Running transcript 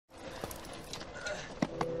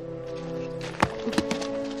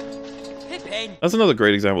pen. That's another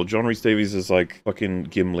great example. John Rhys-Davies is like fucking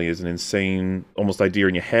Gimli is an insane, almost idea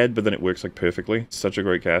in your head, but then it works like perfectly. Such a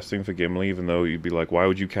great casting for Gimli, even though you'd be like, why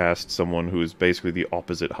would you cast someone who is basically the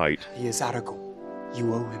opposite height? He is Aragorn.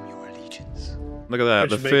 You owe him your allegiance. Look at that,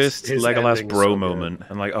 Which the makes first his Legolas ending bro so moment.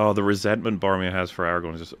 And like, oh, the resentment Boromir has for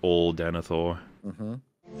Aragorn is just all Denethor.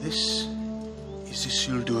 This is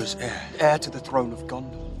Isildur's heir to the throne of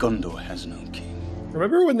Gondor. Gondor has no king.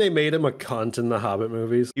 Remember when they made him a cunt in the Hobbit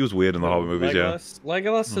movies? He was weird in the Hobbit movies,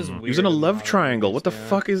 Legolas is weird. He was in a the love Hobbit triangle. What the movies,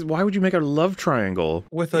 fuck is... Why would you make a love triangle?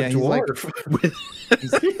 With a he's like-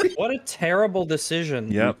 dwarf. What a terrible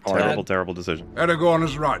decision. Yep, That- terrible decision. Aragorn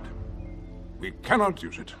is right. We cannot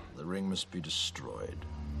use it. The ring must be destroyed.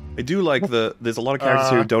 I do like there's a lot of characters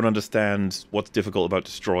who don't understand what's difficult about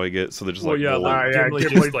destroying it, so they're just like, yeah, well, like, Gimli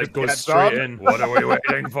Gimli just like goes gets straight up. in. What are we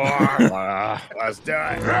waiting for? Let's do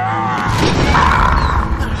it.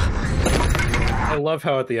 I love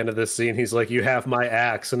how at the end of this scene he's like, "You have my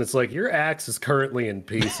axe," and it's like your axe is currently in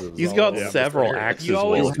pieces. he's got several axes. You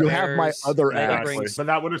always You have my other axe. brings- But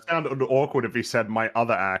that would have sounded awkward if he said my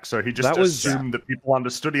other axe, so he just That was- assumed that people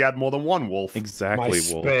understood he had more than one wolf. My Exactly,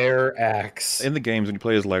 Wolf. spare axe. In the games, when you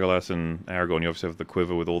play as Legolas and Aragorn, you obviously have the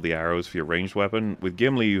quiver with all the arrows for your ranged weapon. With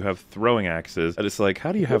Gimli, you have throwing axes, and it's like,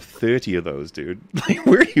 how do you have 30 of those, dude? Like,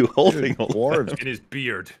 where are you holding all Dwarves In his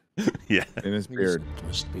beard. Yeah. in his beard.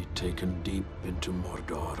 Must be taken deep into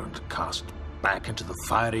Mordor and cast back into the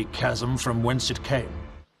fiery chasm from whence it came.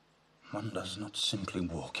 One does not simply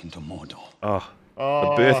walk into Mordor. Oh,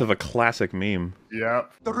 the birth of a classic meme. Yeah.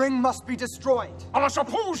 The ring must be destroyed. And I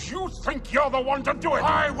suppose you think you're the one to do it.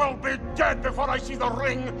 I will be dead before I see the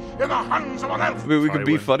ring in the hands of an elf. I mean, we could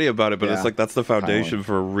be Tywin. funny about it, but it's Yeah. like, that's the foundation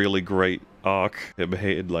for a really great arc. Him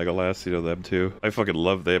hated Legolas, you know, them too. I fucking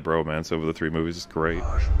love their bromance over the 3 movies. It's great.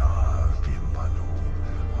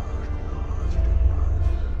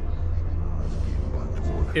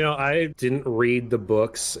 You know, I didn't read the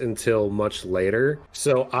books until much later,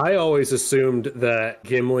 so I always assumed that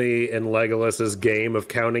Gimli and Legolas's game of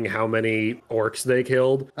counting how many orcs they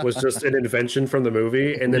killed was just an invention from the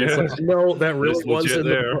movie, and then it's like, no, that really It's was legit in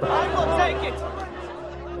there. the book. I will take it.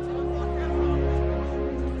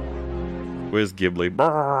 Where's Gimli?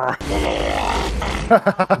 Brrr.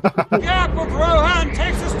 Jakob Rohan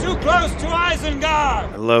takes us too close to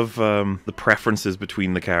Isengard. I love the preferences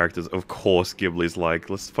between the characters. Of course, Gimli's like,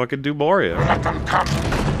 let's fucking do Moria. Let them come.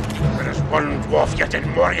 There is one dwarf yet in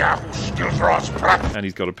Moria who still draws breath. And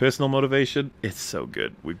he's got a personal motivation. It's so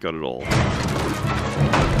good. We've got it all.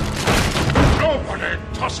 Nobody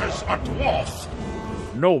tosses a dwarf.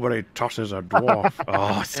 Nobody tosses a dwarf.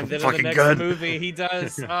 Oh, it's so And then in fucking the next good. movie, he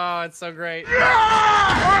does. Oh, it's so great.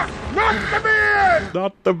 Not the beard!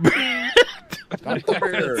 Not the beard.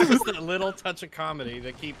 It's just a little touch of comedy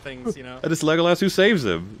to keep things, you know. And it's Legolas who saves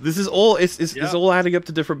him. This is all. It's all adding up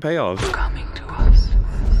to different payoffs. Coming to us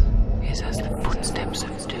is as the footsteps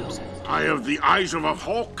of doom. I have the eyes of a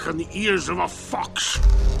hawk and the ears of a fox.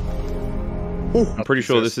 I'm pretty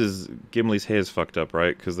sure this is Gimli's hair's fucked up,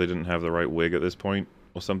 right? Because they didn't have the right wig at this point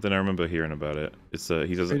or something. I remember hearing about it. It's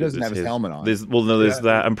he doesn't have his helmet on. There's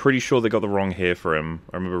that. I'm pretty sure they got the wrong hair for him.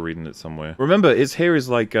 I remember reading it somewhere. Remember, his hair is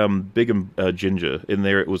like big and ginger. In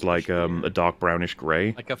there, it was like a dark brownish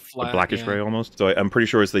gray, Like a flat, blackish yeah. gray almost. So I'm pretty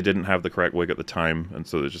sure they didn't have the correct wig at the time, and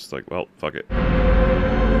so they're just like, well, fuck it.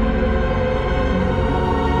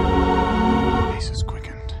 Pace is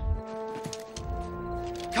quickened.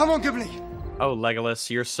 Come on, Gimli. Oh, Legolas,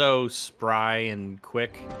 you're so spry and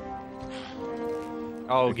quick.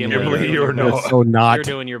 Oh, Gimli, Gimli, you're not. So not. You're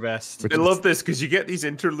doing your best. I love this because you get these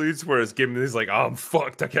interludes where Gimli's like, "Oh, I'm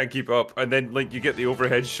fucked, I can't keep up," and then like you get the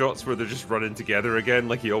overhead shots where they're just running together again.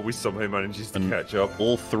 Like he always somehow manages to catch up.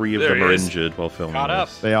 All 3 of There them he are is. injured while filming Caught up.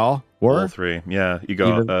 this. They all All were. 3. Yeah, you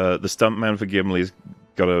got the stuntman for Gimli's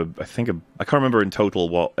got I can't remember in total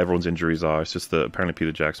what everyone's injuries are. It's just that apparently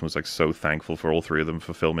Peter Jackson was like so thankful for all 3 of them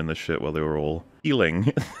for filming this shit while they were all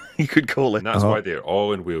healing. You could call it. And that's why they're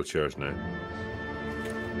all in wheelchairs now.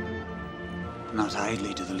 Not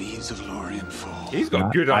idly do the leaves of Lorien fall. He's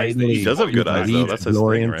got good eyes. He does have good eyes though. That's his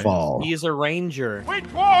thing, right? Fall. He is a ranger. We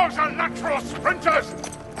dwarves are natural sprinters.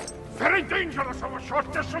 Very dangerous over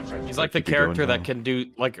short distances. He's like the Keep it going, character that Tom. can do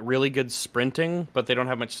like really good sprinting, but they don't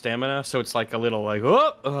have much stamina, so it's like a little like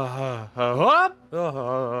whoop, whoop.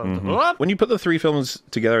 When you put the 3 films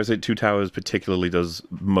together, I say Two Towers particularly does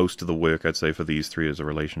most of the work, I'd say, for these 3 as a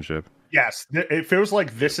relationship. Yes, it feels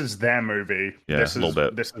like this is their movie. Yeah, this a little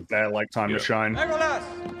bit. This is their like time to shine. Legolas,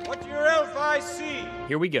 what do your elf eyes see?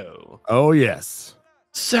 Here we go. Oh yes.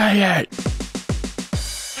 Say it!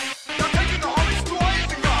 You're taking the hobbits to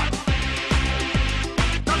Isengard.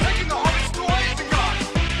 You're taking the hobbits to Isengard.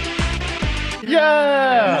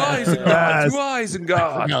 Isengard.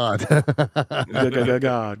 To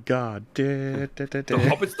Isengard. God. The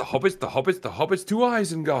hobbits to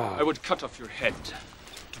Isengard. I would cut off your head,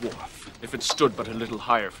 dwarf, if it stood but a little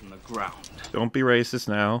higher from the ground. Don't be racist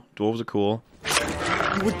now. Dwarves are cool.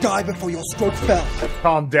 You would die before your stroke fell.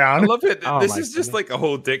 Calm down. I love it. This is just like a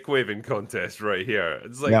whole dick waving contest right here.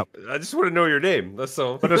 It's like, I just want to know your name. That's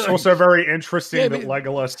all. But it's also very interesting that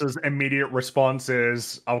Legolas's immediate response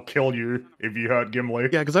is, I'll kill you if you hurt Gimli.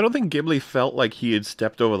 Yeah, because I don't think Gimli felt like he had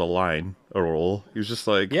stepped over the line at all. He was just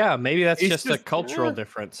like... Yeah, maybe that's just a cultural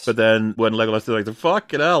difference. But then when Legolas did like,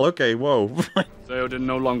 fucking hell, okay, whoa. Theoden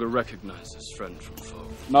no longer recognized his friend from foe.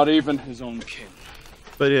 Not even his own kin.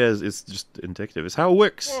 But it's just indicative. It's how it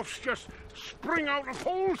works. Wolves just spring out of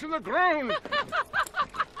holes in the ground.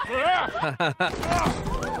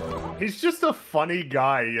 He's just a funny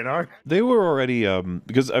guy, you know? They were already,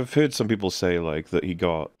 because I've heard some people say, like, that he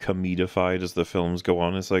got comedified as the films go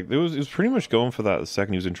on. It's like, it was pretty much going for that the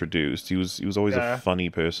second he was introduced. He was always a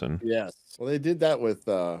funny person. Yes. Well, they did that with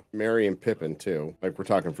Merry and Pippin, too. Like, we're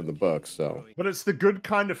talking from the books, so. But it's the good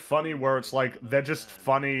kind of funny where it's like, they're just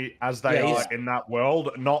funny as they are in that world,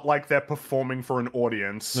 not like they're performing for an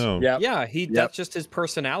audience. No. Yeah, that's just his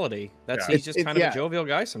personality. He's just kind of a jovial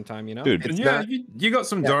guy sometimes, you know? Dude, you got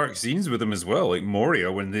some dark scenes with him as well, like Moria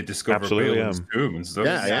when they discover Baelin's tomb and stuff.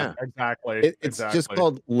 Yeah. Exactly. It's just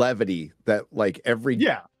called levity, that, like, every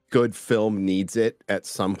good film needs it at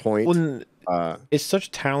some point. Well, it's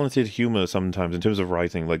such talented humor sometimes in terms of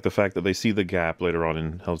writing, like the fact that they see the gap later on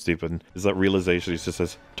in Helm's Deep and is that realization. He just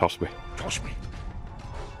says, "Toss me."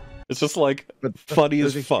 It's just like funny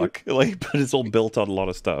as fuck, like, but it's all built on a lot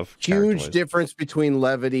of stuff. Huge difference between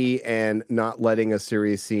levity and not letting a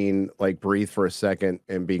serious scene like breathe for a second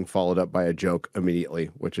and being followed up by a joke immediately,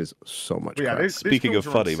 which is so much. Speaking of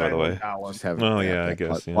funny, by the way. I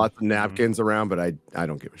guess. Lots of napkins around, but I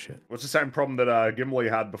don't give a shit. What's the same problem that Gimli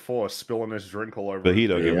had before, spilling his drink all over? But he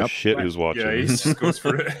don't give a shit who's watching. Yeah, he just goes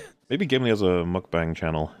for it. Maybe Gimli has a mukbang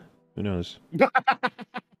channel. Who knows?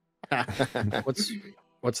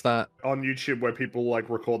 What's that? On YouTube where people like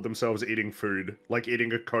record themselves eating food, like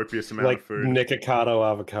eating a copious amount like of food. Nikocado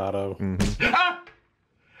avocado.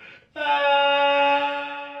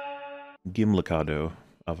 Gimlicado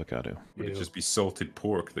avocado. Would it just be salted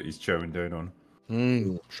pork that he's chowing down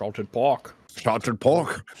on? Salted pork. Salted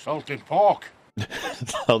pork. Salted pork.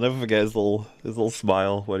 I'll never forget his little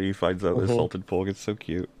smile when he finds out there's salted pork. It's so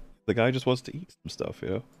cute. The guy just wants to eat some stuff, you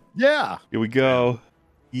know? Yeah. Here we go.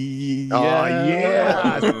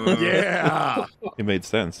 Yeah. It made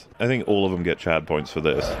sense. I think all of them get Chad points for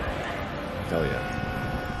this. Hell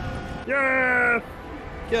yeah. Yeah!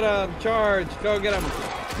 Get him! Charge! Go get him!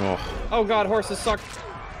 Oh god, horses suck.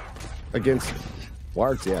 Against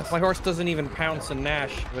wargs, yes. My horse doesn't even pounce and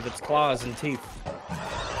gnash with its claws and teeth.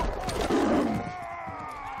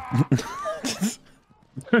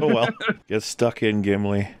 Oh well. Get stuck in,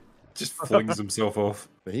 Gimli. Just flings himself off.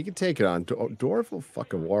 But he can take it on. Dwarf will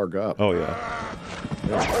fucking warg up. Oh yeah.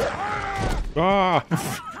 Ah!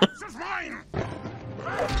 This is mine.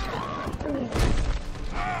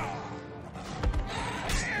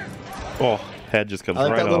 Oh, head just comes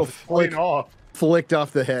like right that little off. Flicked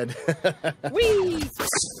off the head. Whee!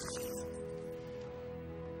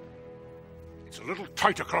 It's a little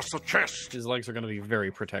tight across the chest. His legs are going to be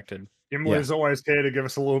very protected. Gimli's always here to give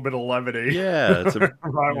us a little bit of levity. Yeah, it's a,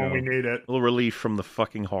 right when we need it. A little relief from the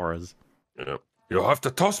fucking horrors. Yeah. You'll have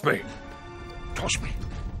to toss me. Toss me.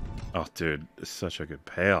 Oh, dude, it's such a good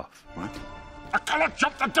payoff. What? I cannot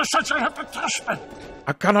jump the distance. You'll have to toss me.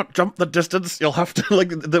 I cannot jump the distance. You'll have to, like,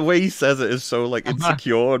 the way he says it is so, like,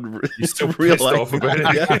 insecure and he's still real pissed off about it.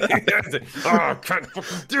 Yeah. Oh, I can't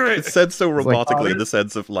fucking do it. It's said so robotically in the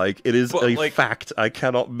sense of, like, it is a fact. I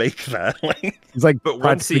cannot make that. Like, it's like, but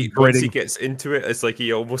once he gets into it, it's like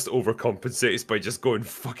he almost overcompensates by just going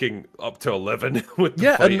fucking up to 11 with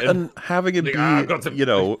the fighting. and having him be, you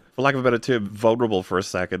know, for lack of a better term, vulnerable for a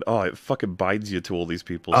second. Oh, it fucking binds you to all these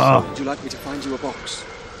people. Oh. Would you like me to find you a box?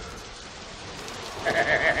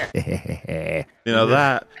 You know,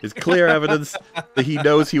 that is clear evidence that he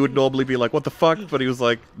knows he would normally be like, what the fuck? But he was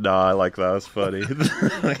like, nah, I like that. It's funny.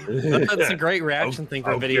 That's a great reaction thing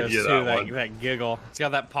for videos, too, that giggle. It's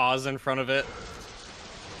got that pause in front of it.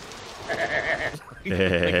 Like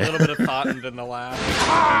a little bit of thought and then the laugh.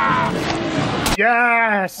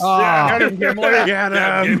 Yes! Oh. Get him, Gimli! Get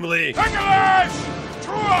him! Gimli! Legolas!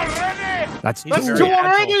 Two already! That's two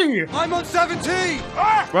already! I'm on 17!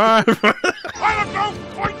 Ah! I'll have no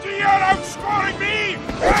point to you outscoring me!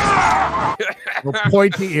 Ah!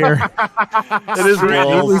 Pointy ear. It is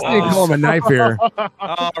At least they call him a knife ear.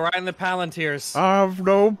 Oh, right in the Palantirs. I have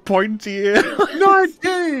no pointy ear.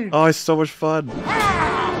 19! Oh, it's so much fun.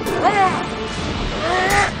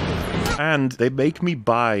 And they make me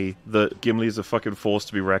buy that Gimli is a fucking force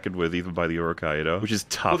to be reckoned with, even by the Uruk-hai, you know? Which is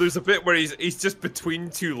tough. Well, there's a bit where he's just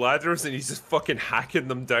between two ladders and he's just fucking hacking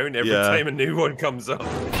them down every Yeah. time a new one comes up.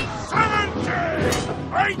 70,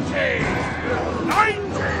 80, 90.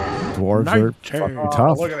 Dwarves are fucking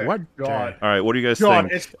tough. Look at it. God. All right, what do you guys God,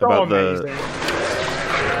 think it's so about amazing.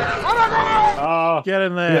 Get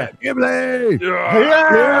in there. Gimli!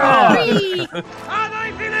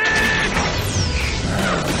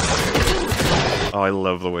 Oh, I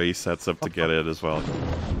love the way he sets up to get in as well.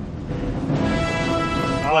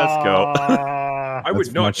 Let's go. I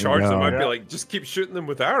would not fucking charge them. go. I'd be like, just keep shooting them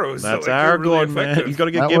with arrows. That's like, they're really Aragorn, man. effective. You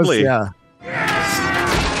gotta get That Gimli. was,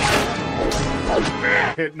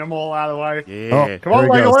 Hitting them all out of the way. Yeah. Oh, come on,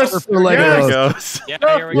 There he goes. Legolas. For Legolas. There he goes. Yeah,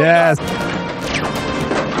 here we Yes.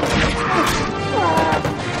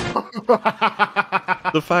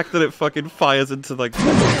 The fact that it fucking fires into like.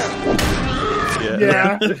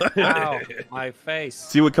 Yeah. go. Ow, my face.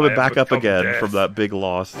 See what coming I back have up again become from death. that big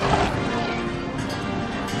loss.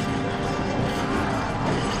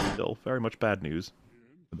 Still very much bad news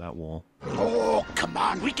for that wall. Oh, come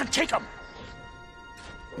on, we can take him.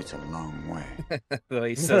 It's a long way. Though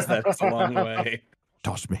he says that's a long way.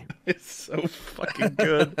 Toss me. It's so fucking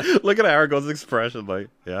good. Look at Aragorn's expression, like,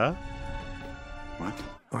 yeah, What?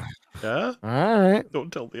 yeah. All right.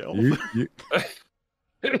 Don't tell the elf.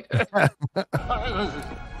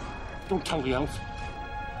 Don't tell the elf.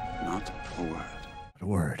 Not a word.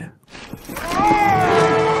 Word.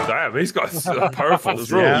 Damn, he's got a powerful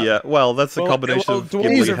throw. Yeah. Well, that's a combination of dwarves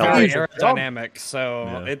Gimli are very helping. aerodynamic, so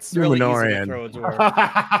Yeah. it's really easy to Numenorean. throw a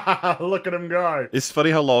dwarf. Look at him go. It's funny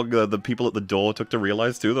how long the people at the door took to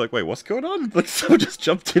realize too. They're like, wait, what's going on? Like, someone just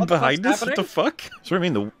jumped in behind us. What the fuck? That's what I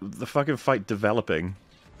mean. The fucking fight developing.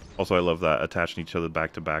 Also, I love that attaching each other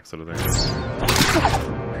back to back sort of thing.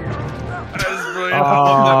 That is brilliant.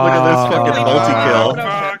 Look at this fucking multi-kill.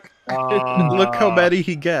 Fuck. Look how many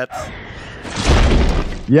he gets.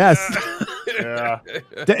 Yes. Yeah.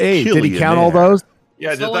 Hey, did he count all those?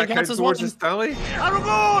 Yeah, did Still that count counts as towards one. his tally?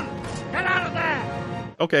 Aragorn! Get out of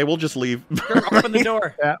there! Okay, we'll just leave. Open the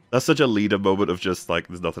door. That's such a leader moment of just like,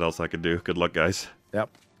 there's nothing else I can do. Good luck, guys. Yep.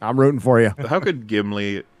 I'm rooting for you. How could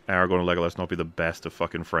Gimli, Aragorn, and Legolas not be the best of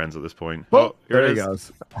fucking friends at this point? Oh, here there it he is.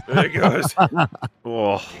 goes. There he goes.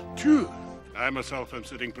 Oh, Two. I myself am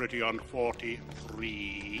sitting pretty on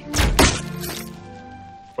 43.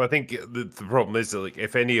 Well, I think the problem is that, like,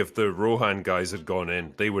 if any of the Rohan guys had gone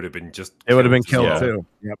in, they would have been just. It would have been killed as well. too.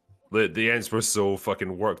 Yep. The Ents were so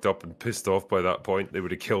fucking worked up and pissed off by that point, they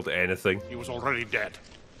would have killed anything. He was already dead.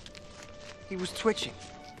 He was twitching.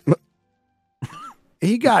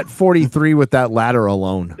 He got 43 with that ladder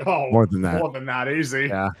alone. Oh, More than that. More than that, easy.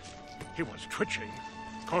 Yeah. He was twitching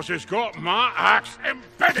because he's got my axe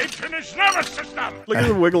embedded in his nervous system. look at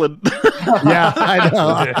him wiggling. Yeah, I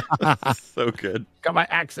know. So good. Got my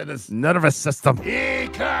axe in his nervous system. He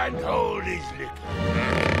can't hold his liquor.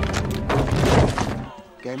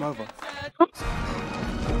 Game over.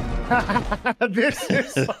 This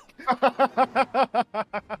is.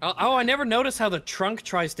 Oh, I never noticed how the trunk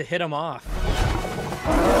tries to hit him off.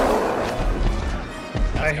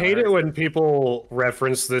 I hate it when people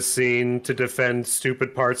reference this scene to defend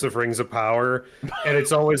stupid parts of Rings of Power, and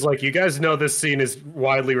it's always like, you guys know this scene is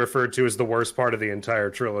widely referred to as the worst part of the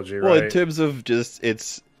entire trilogy, right? Well, in terms of just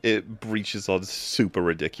it breaches on super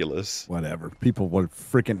ridiculous. Whatever. People were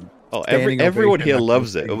freaking. Oh, standing everyone ovation here after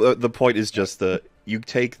loves this it. thing. The point is just that you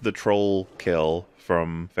take the troll kill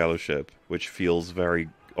from Fellowship, which feels very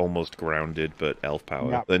almost grounded, but elf power.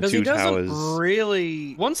 Yeah. Then Because Two he doesn't Towers.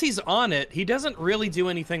 really, once he's on it, he doesn't really do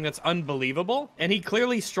anything that's unbelievable, and he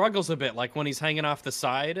clearly struggles a bit, like when he's hanging off the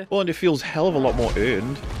side. Well, and it feels hell of a lot more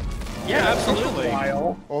earned. Yeah, absolutely.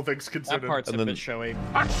 While, all things That considered. part's And a then- bit showy.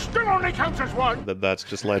 That still only counts as one. That's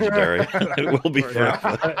just legendary. It will be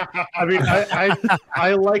forever. I mean,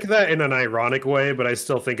 I like that in an ironic way, but I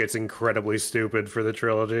still think it's incredibly stupid for the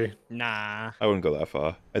trilogy. Nah. I wouldn't go that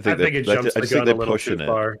far. I I think think it jumps I the just think gun they're a little pushing too it.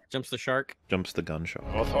 far. Jumps the shark. Jumps the gun shot.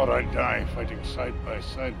 I thought I'd die fighting side by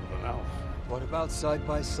side with an elf. What about side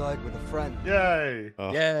by side with a friend? Yay.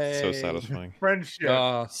 Oh, Yay. so satisfying. Friendship.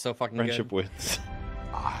 Oh, so fucking Friendship good. wins.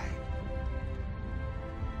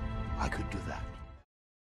 I could do that.